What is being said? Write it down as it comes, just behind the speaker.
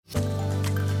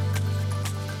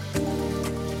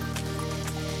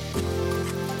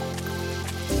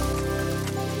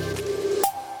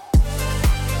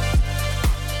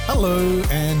Hello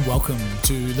and welcome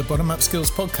to the Bottom Up Skills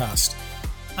Podcast.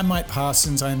 I'm Mike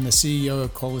Parsons, I'm the CEO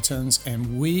of Qualitons,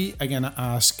 and we are going to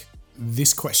ask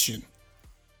this question.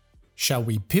 Shall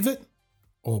we pivot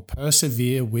or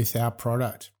persevere with our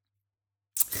product?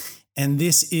 And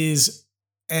this is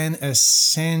an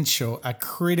essential, a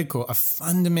critical, a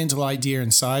fundamental idea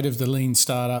inside of the lean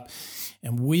startup,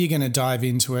 and we're going to dive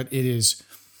into it.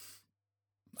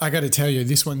 I got to tell you,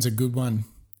 this one's a good one.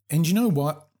 And you know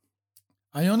what?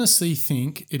 I honestly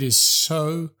think it is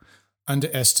so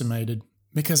underestimated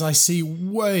because I see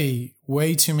way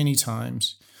too many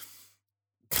times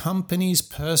companies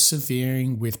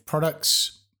persevering with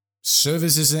products,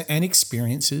 services, and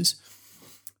experiences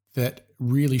that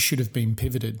really should have been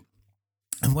pivoted.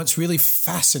 And what's really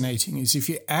fascinating is if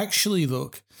you actually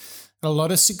look at a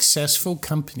lot of successful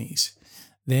companies,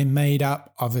 they're made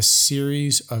up of a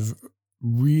series of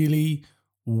really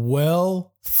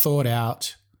well thought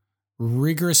out,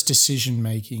 rigorous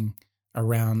decision-making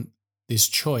around this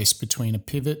choice between a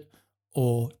pivot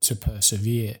or to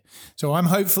persevere. So I'm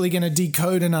hopefully going to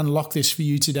decode and unlock this for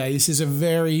you today. This is a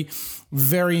very,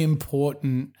 very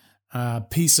important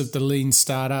piece of the lean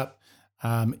startup.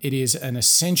 It is an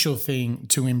essential thing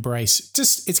to embrace.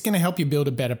 It's going to help you build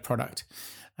a better product.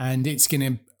 And it's going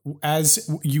to, as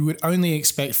you would only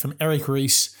expect from Eric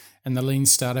Ries and the lean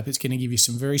startup, it's going to give you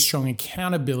some very strong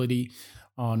accountability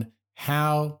on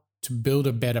how to build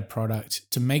a better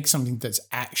product, to make something that's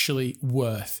actually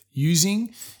worth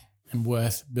using and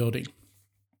worth building.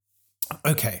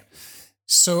 Okay,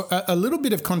 so a little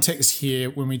bit of context here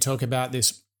when we talk about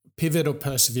this pivot or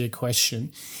persevere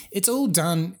question. It's all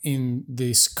done in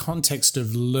this context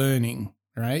of learning,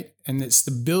 right? And it's the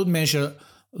build, measure,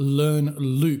 learn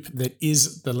loop that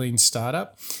is the lean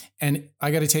startup. And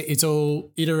I got to tell you, it's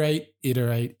all iterate,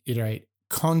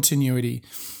 continuity.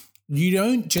 You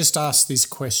don't just ask this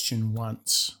question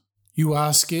once. You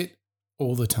ask it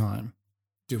all the time.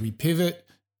 Do we pivot?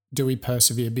 Do we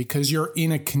persevere? Because you're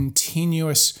in a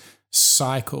continuous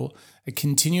cycle, a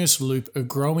continuous loop of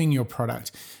growing your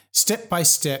product, step by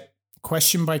step,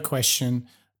 question by question,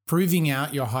 proving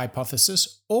out your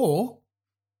hypothesis or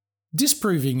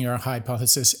disproving your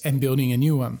hypothesis and building a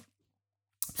new one.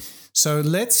 So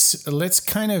let's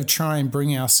kind of try and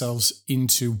bring ourselves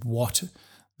into what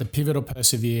the pivot or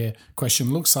persevere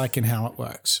question looks like and how it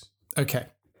works. Okay,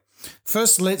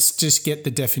 first let's just get the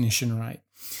definition right.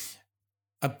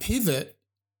 A pivot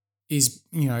is,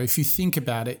 if you think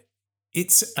about it,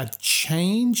 it's a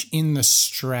change in the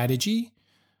strategy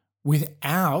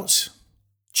without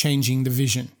changing the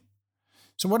vision.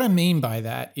 So what I mean by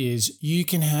that is you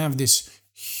can have this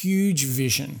huge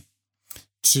vision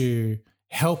to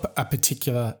help a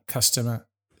particular customer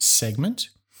segment.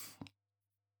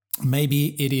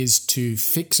 Maybe it is to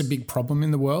fix a big problem in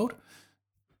the world.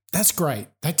 That's great.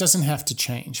 That doesn't have to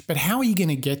change. But how are you going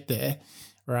to get there,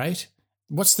 right?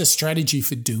 What's the strategy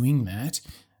for doing that?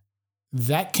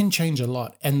 That can change a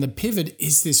lot. And the pivot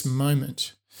is this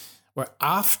moment where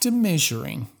after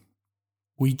measuring,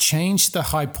 we change the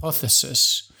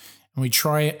hypothesis and we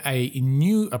try a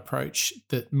new approach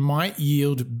that might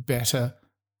yield better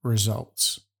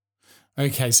results.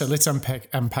 Okay, so let's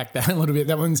unpack that a little bit.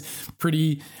 That one's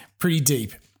pretty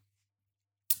deep.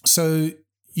 So,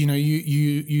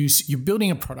 you're building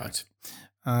a product.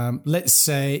 Let's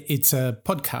say it's a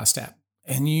podcast app,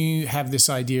 and you have this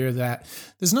idea that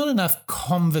there's not enough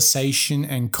conversation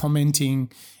and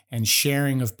commenting and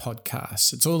sharing of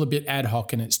podcasts. It's all a bit ad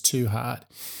hoc and it's too hard.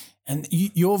 And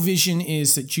your vision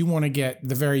is that you want to get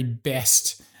the very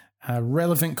best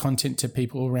relevant content to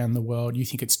people around the world. You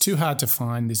think it's too hard to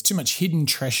find. There's too much hidden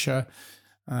treasure.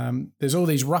 There's all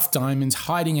these rough diamonds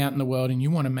hiding out in the world, and you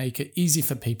want to make it easy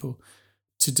for people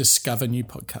to discover new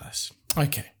podcasts.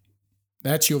 Okay,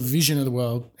 that's your vision of the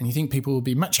world, and you think people will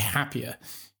be much happier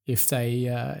if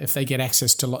they get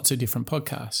access to lots of different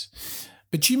podcasts.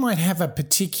 But you might have a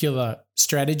particular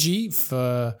strategy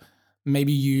for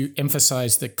maybe you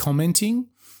emphasize the commenting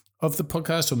of the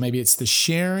podcast, or maybe it's the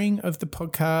sharing of the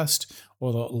podcast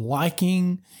or the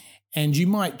liking. And you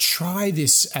might try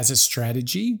this as a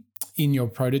strategy in your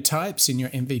prototypes, in your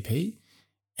MVP.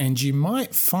 And you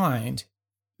might find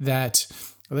that,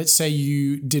 let's say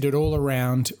you did it all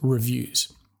around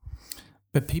reviews,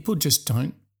 but people just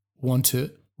don't want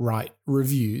to write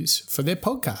reviews for their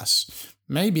podcasts.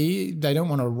 Maybe they don't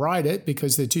want to write it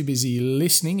because they're too busy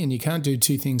listening and you can't do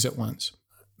two things at once.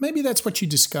 Maybe that's what you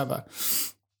discover.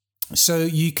 So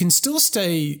you can still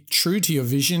stay true to your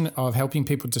vision of helping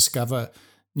people discover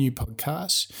new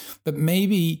podcasts, but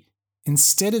maybe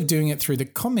instead of doing it through the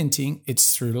commenting,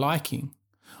 it's through liking.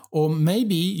 Or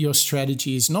maybe your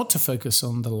strategy is not to focus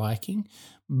on the liking,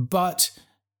 but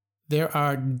there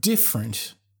are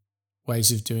different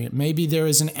ways of doing it. Maybe there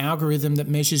is an algorithm that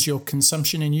measures your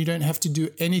consumption and you don't have to do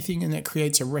anything, and that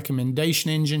creates a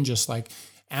recommendation engine just like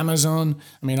Amazon.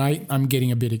 I mean, I'm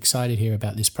getting a bit excited here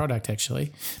about this product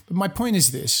actually. But my point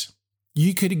is this.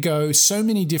 You could go so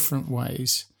many different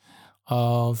ways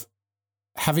of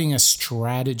having a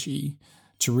strategy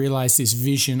to realize this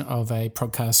vision of a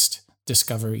podcast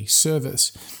discovery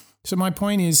service. So my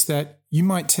point is that you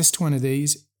might test one of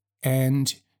these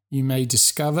and you may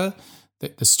discover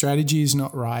that the strategy is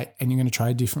not right and you're going to try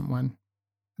a different one.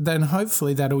 Then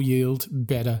hopefully that'll yield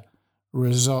better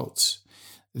results.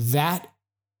 That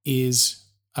is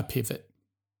a pivot.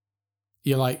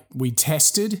 You're like, we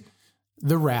tested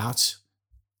the route,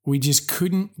 we just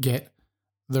couldn't get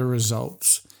the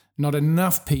results. Not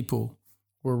enough people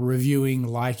were reviewing,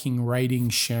 liking, rating,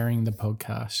 sharing the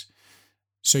podcast.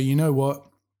 So you know what?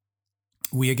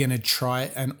 We are going to try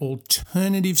an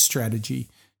alternative strategy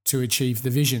to achieve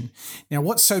the vision. Now,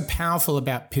 what's so powerful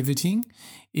about pivoting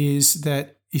is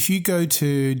that if you go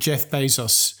to Jeff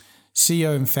Bezos,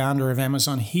 CEO and founder of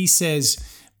Amazon, he says,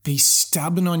 be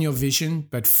stubborn on your vision,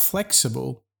 but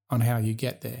flexible on how you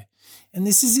get there. And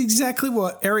this is exactly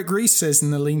what Eric Ries says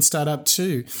in the Lean Startup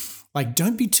too. Like,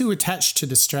 don't be too attached to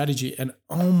the strategy. And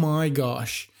oh my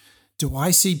gosh, do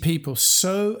I see people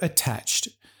so attached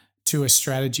to a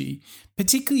strategy,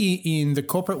 particularly in the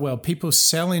corporate world. People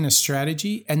sell in a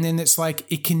strategy and then it's like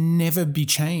it can never be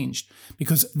changed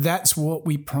because that's what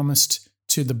we promised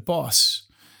to the boss.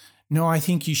 No, I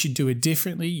think you should do it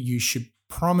differently. You should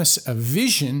promise a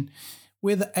vision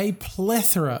with a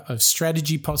plethora of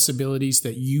strategy possibilities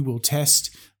that you will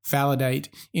test, validate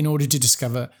in order to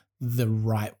discover the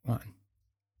right one.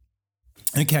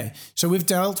 Okay, so we've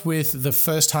dealt with the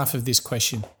first half of this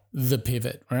question, the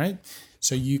pivot, right?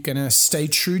 So you're going to stay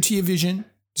true to your vision.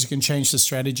 Just going to change the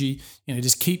strategy.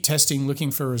 Just keep testing,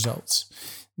 looking for results.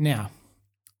 Now,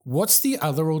 what's the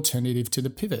other alternative to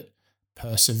the pivot?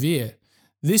 Persevere.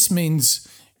 This means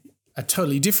a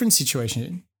totally different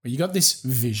situation where you got this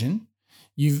vision,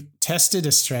 you've tested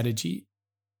a strategy,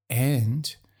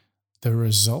 and the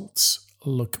results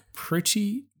look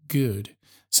pretty good.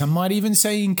 Some might even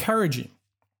say encouraging.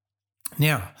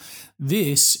 Now,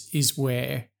 this is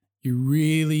where you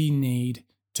really need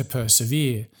to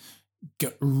persevere.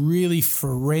 Get really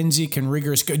forensic and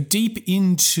rigorous. Go deep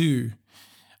into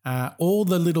all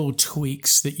the little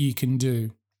tweaks that you can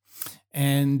do.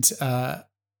 And I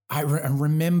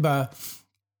remember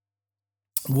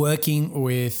working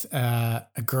with a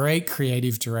great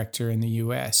creative director in the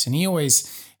US. And he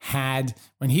always had,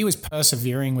 when he was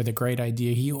persevering with a great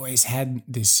idea, he always had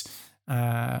this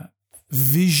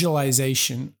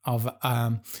visualization of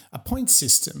a point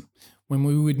system when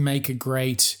we would make a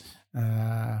great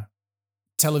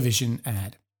television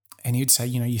ad. And he'd say,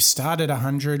 you start at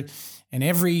 100 and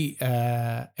every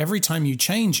time you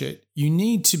change it, you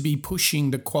need to be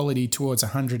pushing the quality towards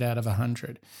 100 out of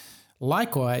 100.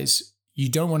 Likewise, you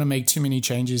don't want to make too many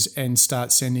changes and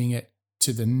start sending it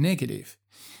to the negative.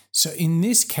 So in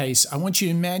this case, I want you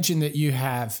to imagine that you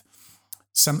have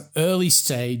some early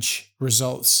stage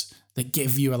results that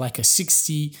give you like a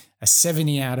 60, a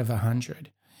 70 out of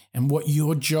 100. And what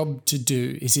your job to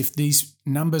do is, if these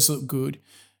numbers look good,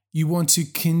 you want to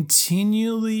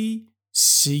continually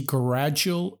see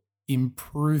gradual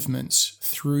improvements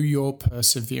through your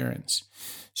perseverance.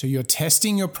 So you're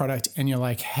testing your product and you're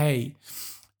like, hey,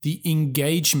 the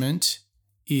engagement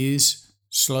is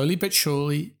slowly but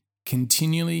surely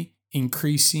continually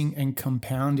increasing and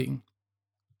compounding.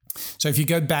 So if you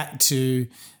go back to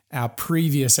our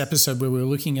previous episode where we were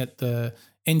looking at the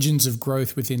engines of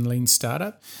growth within Lean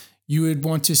Startup, you would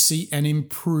want to see an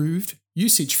improved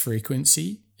usage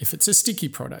frequency if it's a sticky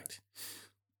product.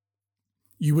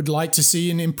 You would like to see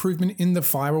an improvement in the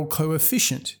viral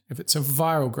coefficient if it's a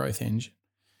viral growth engine.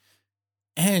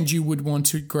 And you would want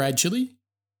to gradually,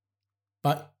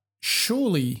 but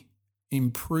surely,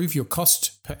 improve your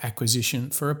cost per acquisition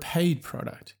for a paid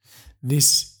product.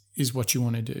 This is what you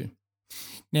want to do.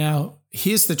 Now,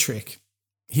 here's the trick.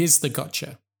 Here's the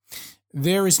gotcha.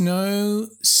 There is no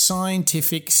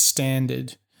scientific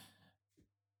standard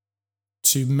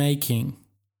to making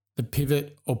the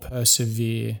pivot or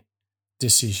persevere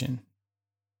decision.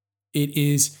 It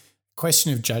is a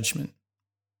question of judgment.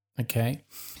 Okay?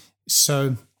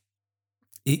 So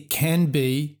it can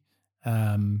be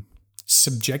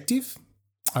subjective.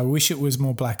 I wish it was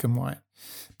more black and white.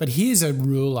 But here's a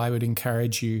rule I would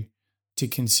encourage you to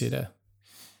consider.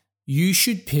 You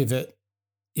should pivot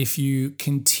if you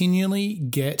continually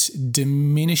get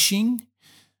diminishing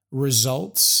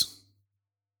results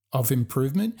of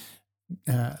improvement,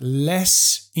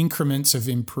 less increments of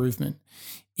improvement.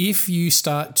 if you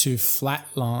start to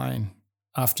flatline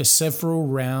after several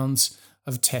rounds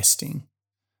of testing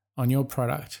on your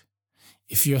product,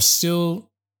 if you're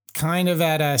still kind of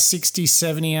at a 60,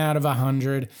 70 out of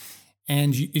 100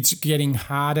 and it's getting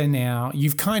harder now,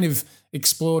 you've kind of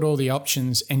explored all the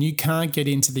options and you can't get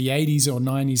into the 80s or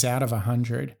 90s out of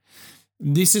 100,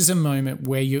 this is a moment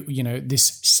where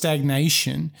this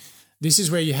stagnation, this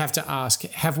is where you have to ask,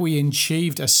 have we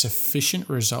achieved a sufficient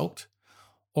result,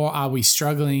 or are we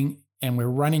struggling and we're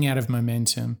running out of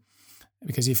momentum?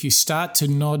 Because if you start to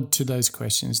nod to those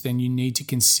questions, then you need to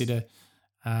consider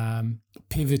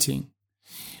pivoting.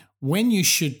 When you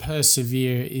should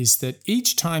persevere is that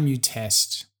each time you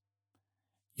test,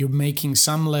 you're making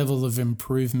some level of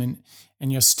improvement and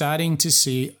you're starting to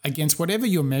see against whatever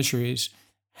your measure is,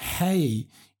 hey,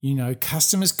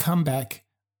 customers come back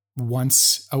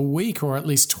once a week or at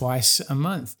least twice a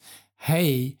month.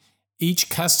 Hey, each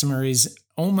customer is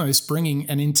almost bringing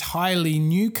an entirely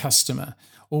new customer,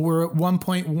 or we're at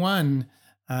 1.1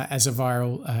 as a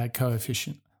viral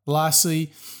coefficient.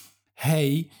 Lastly,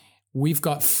 hey, we've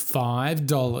got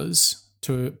 $5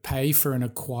 to pay for an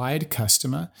acquired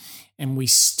customer, and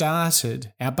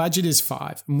our budget is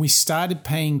 $5, and we started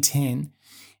paying $10,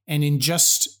 and in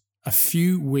just a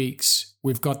few weeks,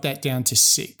 we've got that down to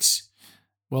 $6.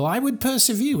 Well, I would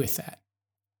persevere with that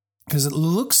because it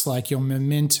looks like your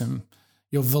momentum,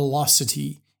 your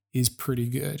velocity is pretty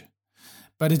good.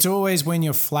 But it's always when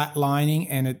you're flatlining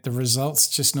and the result's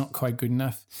just not quite good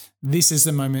enough, this is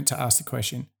the moment to ask the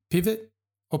question, pivot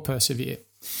or persevere?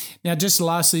 Now, just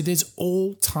lastly, there's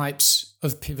all types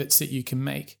of pivots that you can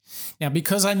make. Now,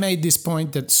 because I made this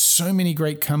point that so many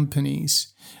great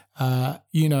companies,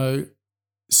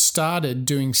 started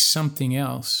doing something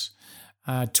else.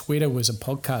 Twitter was a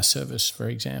podcast service, for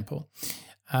example.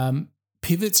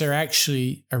 Pivots are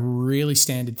actually a really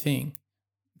standard thing.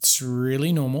 It's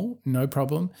really normal, no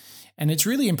problem. And it's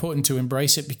really important to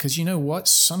embrace it because you know what?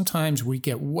 Sometimes we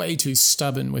get way too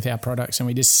stubborn with our products and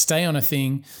we just stay on a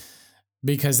thing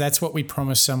because that's what we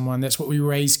promised someone. That's what we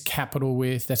raised capital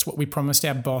with. That's what we promised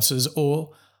our bosses.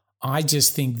 Or I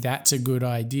just think that's a good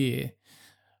idea.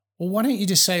 Well, why don't you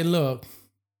just say, look,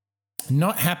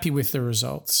 not happy with the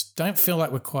results, don't feel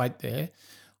like we're quite there.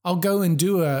 I'll go and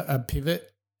do a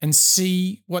pivot and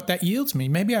see what that yields me.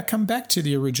 Maybe I'll come back to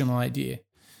the original idea,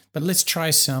 but let's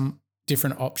try some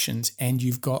different options, and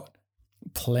you've got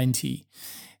plenty.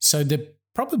 So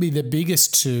probably the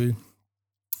biggest two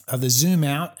are the zoom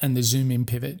out and the zoom in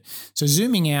pivot. So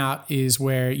zooming out is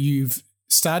where you've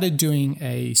started doing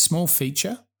a small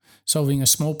feature, solving a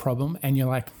small problem, and you're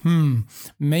like,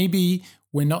 maybe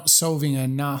we're not solving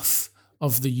enough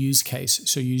of the use case.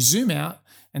 So you zoom out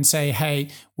and say, hey,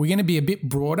 we're going to be a bit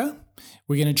broader.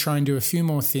 We're going to try and do a few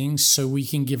more things so we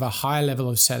can give a high level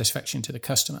of satisfaction to the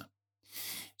customer.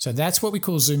 So that's what we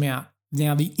call zoom out.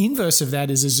 Now, the inverse of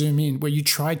that is a zoom in, where you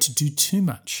try to do too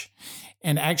much.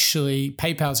 And actually,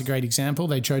 PayPal is a great example.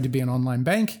 They tried to be an online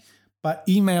bank, but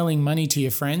emailing money to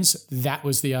your friends, that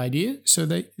was the idea. So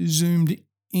they zoomed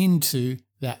into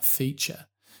that feature.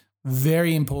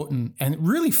 Very important and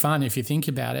really fun if you think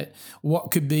about it.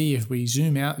 What could be if we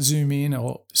zoom out, zoom in,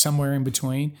 or somewhere in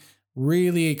between?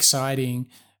 Really exciting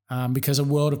because a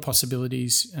world of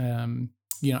possibilities,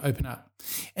 open up.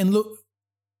 And look,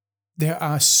 there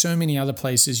are so many other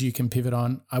places you can pivot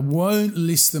on. I won't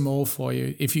list them all for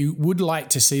you. If you would like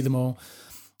to see them all,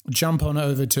 jump on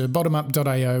over to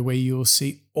bottomup.io where you'll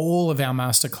see all of our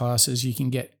masterclasses. You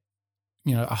can get,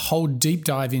 a whole deep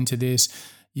dive into this.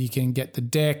 You can get the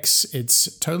decks.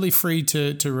 It's totally free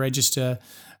to register.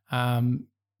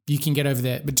 You can get over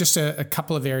there, but just a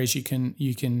couple of areas you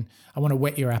can. I want to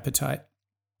whet your appetite.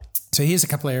 So here's a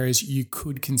couple of areas you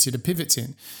could consider pivots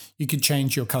in. You could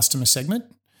change your customer segment,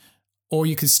 or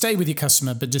you could stay with your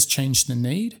customer but just change the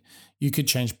need. You could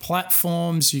change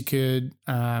platforms. You could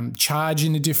charge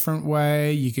in a different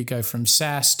way. You could go from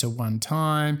SaaS to one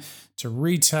time to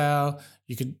retail.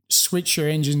 You could switch your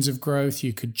engines of growth.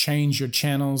 You could change your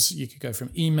channels. You could go from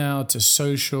email to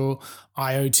social,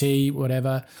 IoT,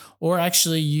 whatever. Or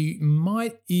actually, you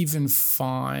might even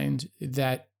find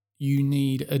that you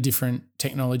need a different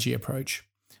technology approach.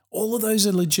 All of those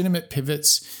are legitimate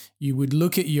pivots. You would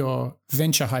look at your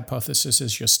venture hypothesis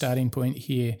as your starting point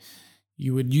here.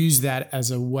 You would use that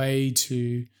as a way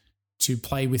to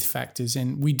play with factors.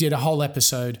 And we did a whole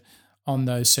episode on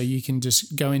those, so you can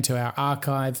just go into our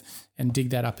archive and dig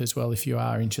that up as well if you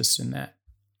are interested in that.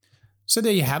 So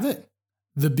there you have it.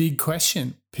 The big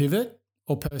question, pivot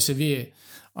or persevere?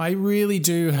 I really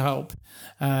do hope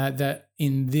that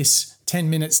in this 10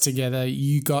 minutes together,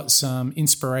 you got some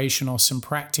inspiration or some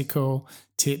practical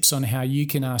tips on how you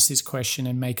can ask this question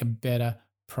and make a better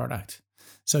product.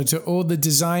 So to all the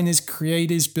designers,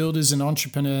 creators, builders, and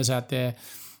entrepreneurs out there,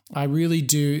 I really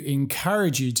do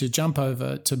encourage you to jump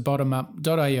over to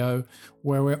bottomup.io,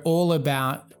 where we're all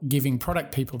about giving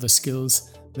product people the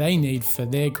skills they need for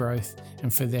their growth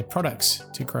and for their products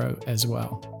to grow as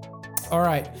well. All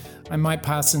right, I'm Mike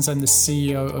Parsons. I'm the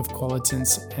CEO of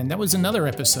Qualitance, and that was another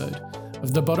episode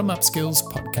of the Bottom Up Skills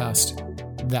podcast.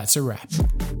 That's a wrap.